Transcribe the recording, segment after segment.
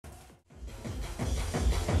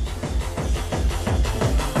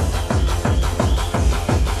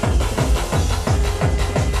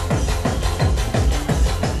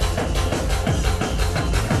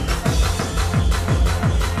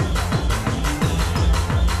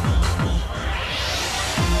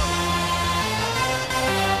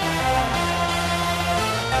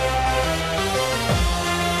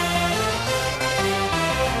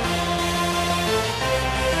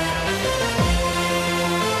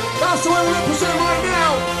That's the way we represent right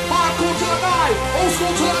now. Hardcore till I die, old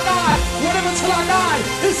school till I die, whatever till I die.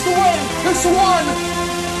 It's the way, it's the one.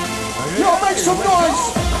 Yo, make some noise.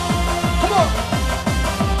 Come on.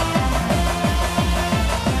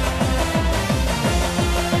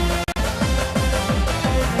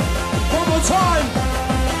 One more time.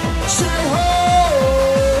 Say ho.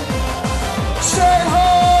 Say ho.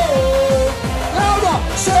 Louder.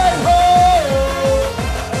 Say ho.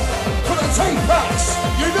 For the tape backs,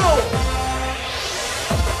 you know.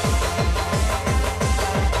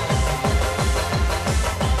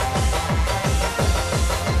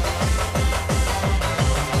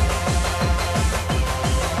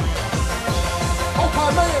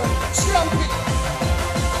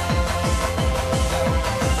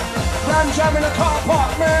 Ram jam in a car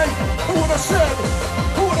park, man. Who would have said?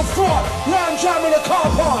 Who would have thought? Ram jam in a car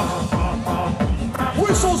park.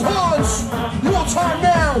 Whistles, horns. Your time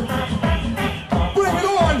now. Bring it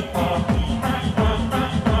on.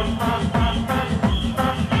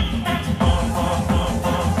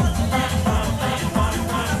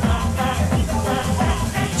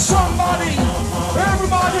 Somebody,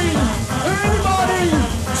 everybody, anybody,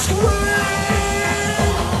 scream!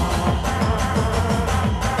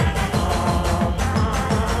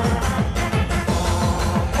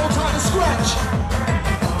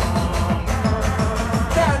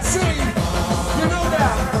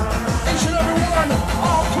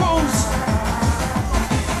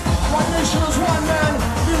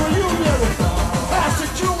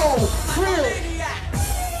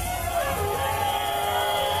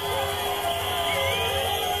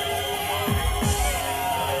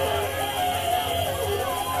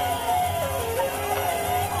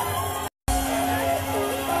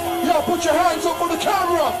 Put your hands up for the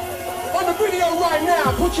camera. On the video right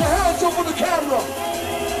now, put your hands up for the camera.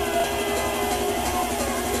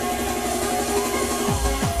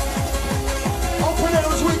 Open it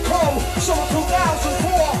as we come. Summer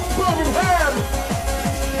 2004, Birmingham.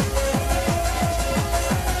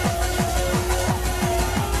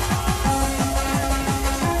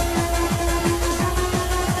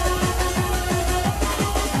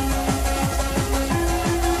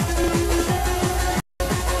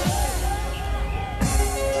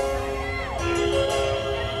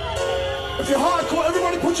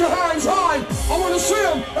 Put your hands high. I want to see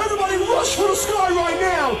them. Everybody rush for the sky right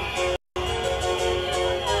now.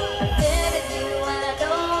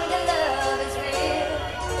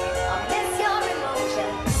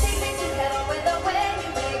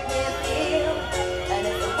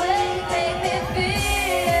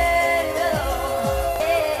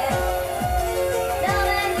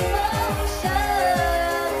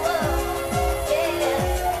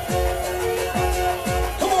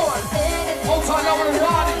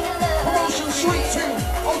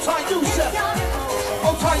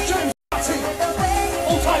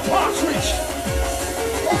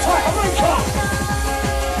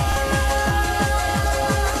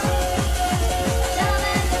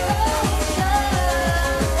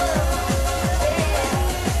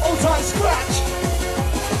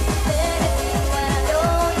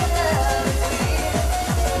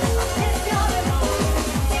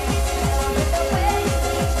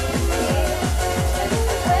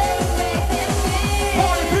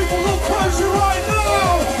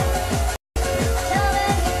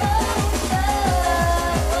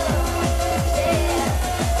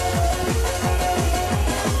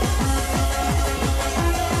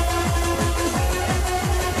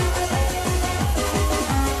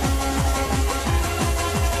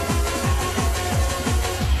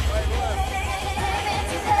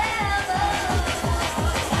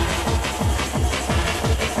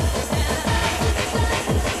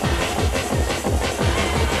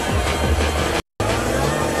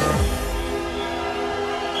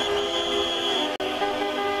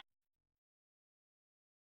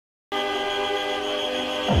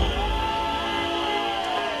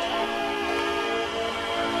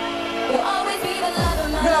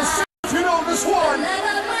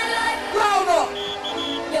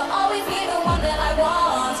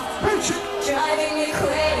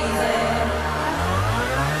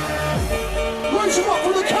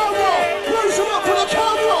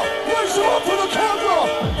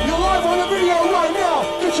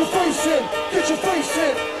 Get your face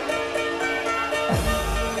in.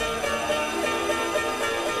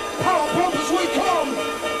 Power pump as we come.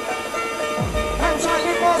 Hands tight,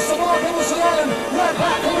 Nick Master, Mark Emerson Allen. Red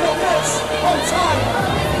back coming up next. Hold tight.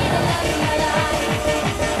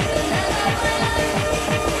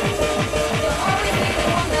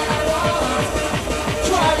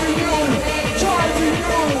 Driving you.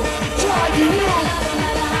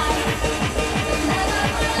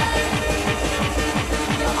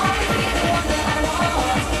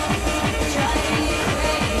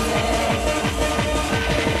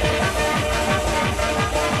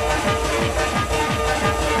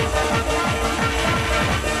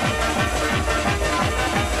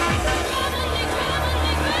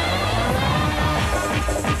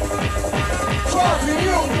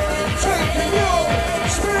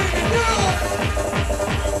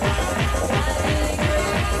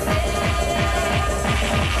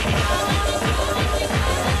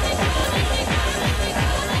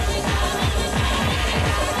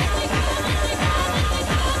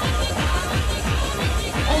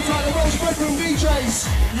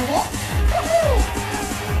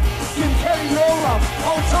 ready to roll up.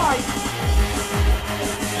 Hold tight.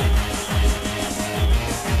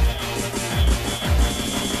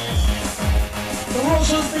 The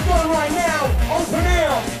Russians begun right now. Open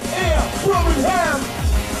air, Birmingham.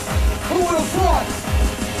 Who would have thought?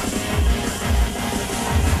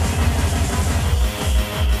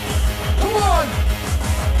 Come on!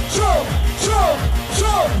 Jump, jump,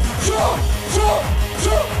 jump, jump, jump,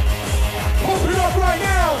 jump! Pump it up right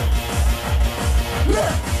now!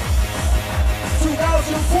 Yeah!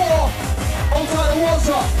 2004, Old Time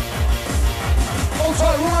Water, Old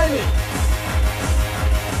Time Riley.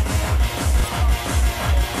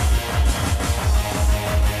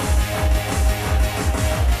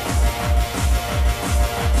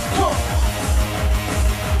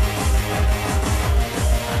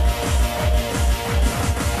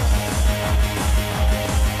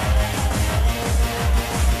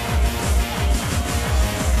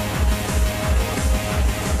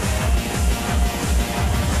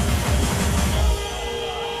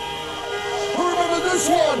 This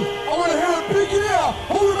one, I want to hear it big yeah.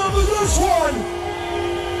 Who remembers this one?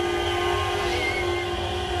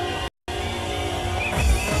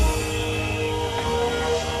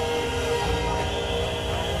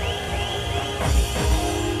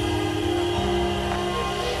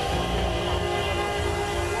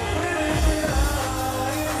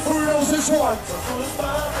 Who knows this one?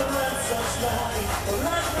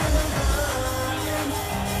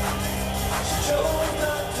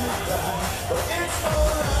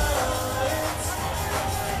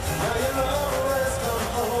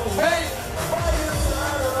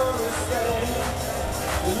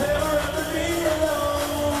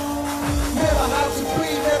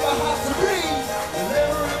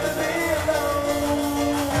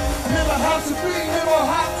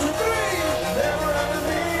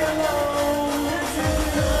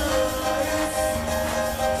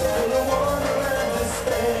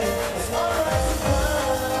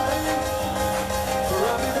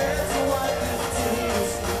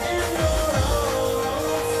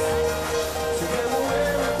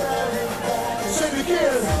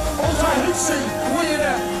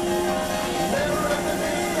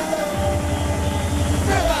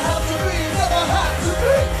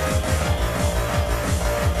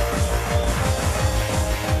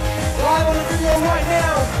 Right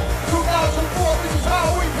now, 2004, this is how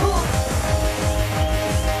we put.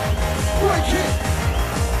 Break it.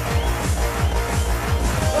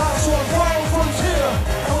 Last one, Wild Frontier.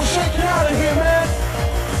 And we're shaking out of here, man.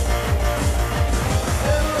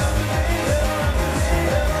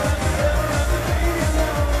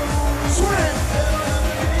 Swing.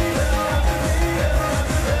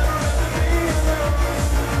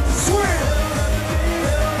 Swing.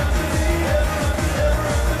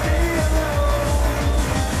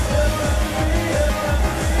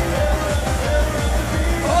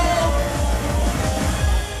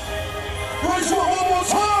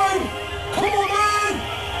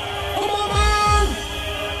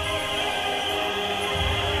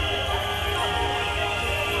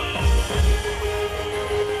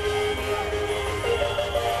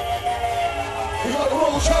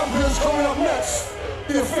 Champions coming up next,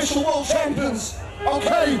 the official world champions.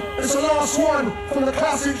 Okay, it's the last one from the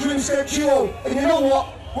classic Dreamscape duo. And you know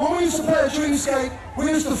what? When we used to play a Dreamscape,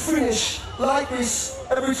 we used to finish like this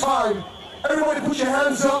every time. Everybody put your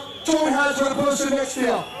hands up, join hands with the person next to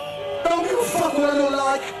you. Don't give a fuck what I look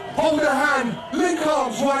like. Hold a hand, link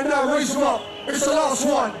arms right now, raise them up. It's the last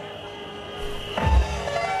one.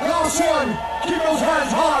 Last one, keep those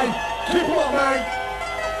hands high. Keep them up, man.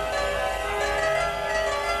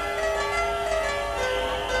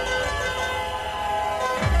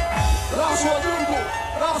 Last one, Dougal.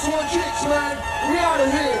 Last one, Chicks, man. We out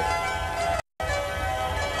of here.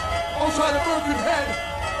 I'm trying to broken head.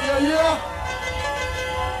 Yeah.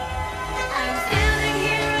 I'm standing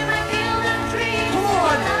here in my field of dreams. Come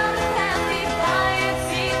on. Happy fire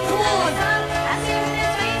seems Come on. I see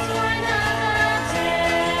this face for another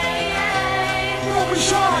day. Don't be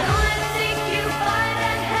shy. I wanna take you by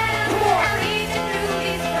the hand. Come on. And lead you through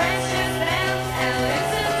these precious bands. And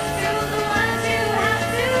listen to the ones you have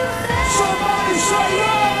to say. Somebody say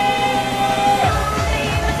yeah.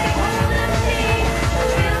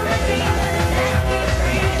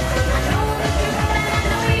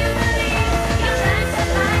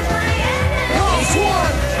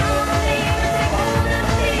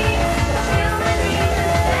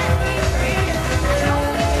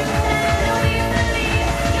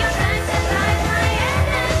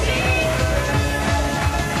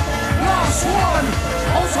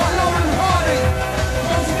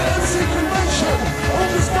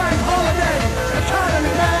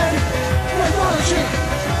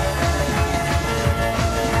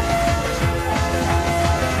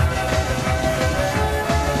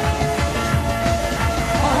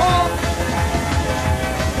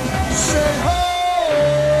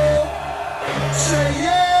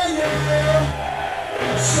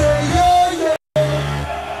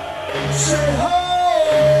 say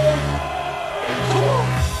hey. Come on.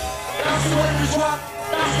 That's the way we drop.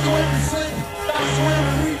 That's the way we flip. That's the way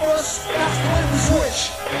we reverse. That's the way we switch.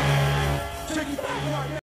 Take it back right now.